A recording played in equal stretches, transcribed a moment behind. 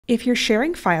If you're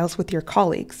sharing files with your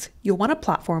colleagues, you'll want a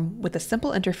platform with a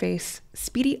simple interface,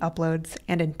 speedy uploads,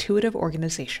 and intuitive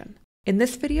organization. In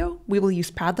this video, we will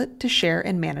use Padlet to share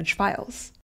and manage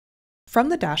files. From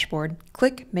the dashboard,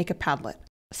 click Make a Padlet.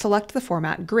 Select the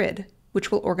format Grid,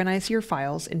 which will organize your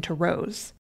files into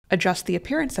rows. Adjust the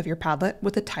appearance of your Padlet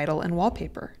with a title and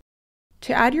wallpaper.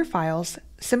 To add your files,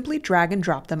 simply drag and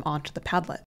drop them onto the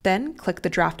Padlet. Then click the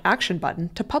Draft Action button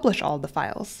to publish all of the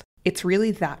files. It's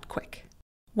really that quick.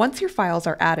 Once your files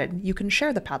are added, you can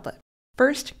share the Padlet.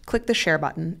 First, click the Share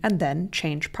button and then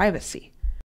change Privacy.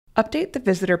 Update the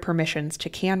visitor permissions to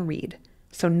Can Read,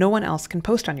 so no one else can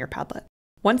post on your Padlet.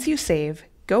 Once you save,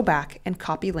 go back and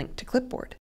copy link to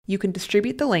clipboard. You can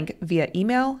distribute the link via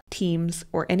email, Teams,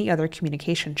 or any other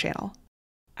communication channel.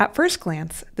 At first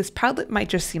glance, this Padlet might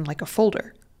just seem like a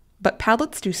folder, but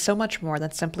Padlets do so much more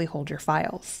than simply hold your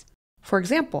files. For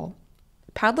example,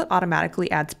 Padlet automatically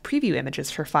adds preview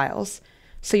images for files,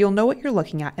 so you'll know what you're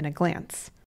looking at in a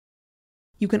glance.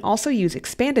 You can also use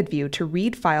Expanded View to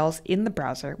read files in the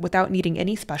browser without needing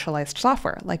any specialized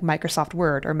software like Microsoft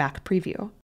Word or Mac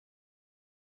Preview.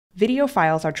 Video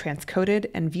files are transcoded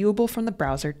and viewable from the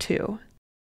browser too.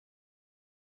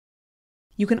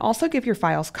 You can also give your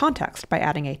files context by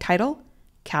adding a title,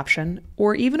 caption,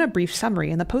 or even a brief summary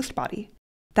in the post body.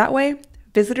 That way,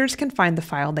 visitors can find the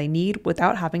file they need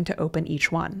without having to open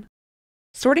each one.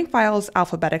 Sorting files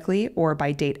alphabetically or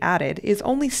by date added is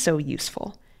only so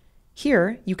useful.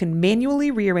 Here, you can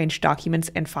manually rearrange documents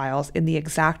and files in the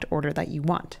exact order that you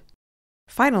want.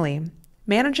 Finally,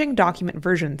 managing document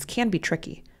versions can be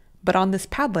tricky, but on this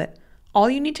Padlet, all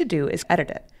you need to do is edit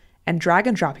it and drag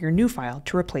and drop your new file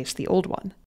to replace the old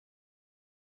one.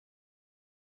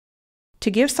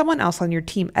 To give someone else on your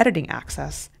team editing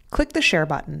access, click the Share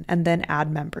button and then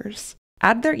Add Members.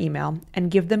 Add their email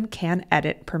and give them Can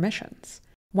Edit permissions.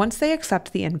 Once they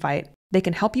accept the invite, they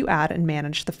can help you add and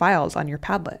manage the files on your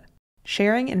Padlet.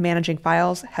 Sharing and managing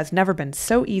files has never been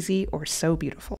so easy or so beautiful.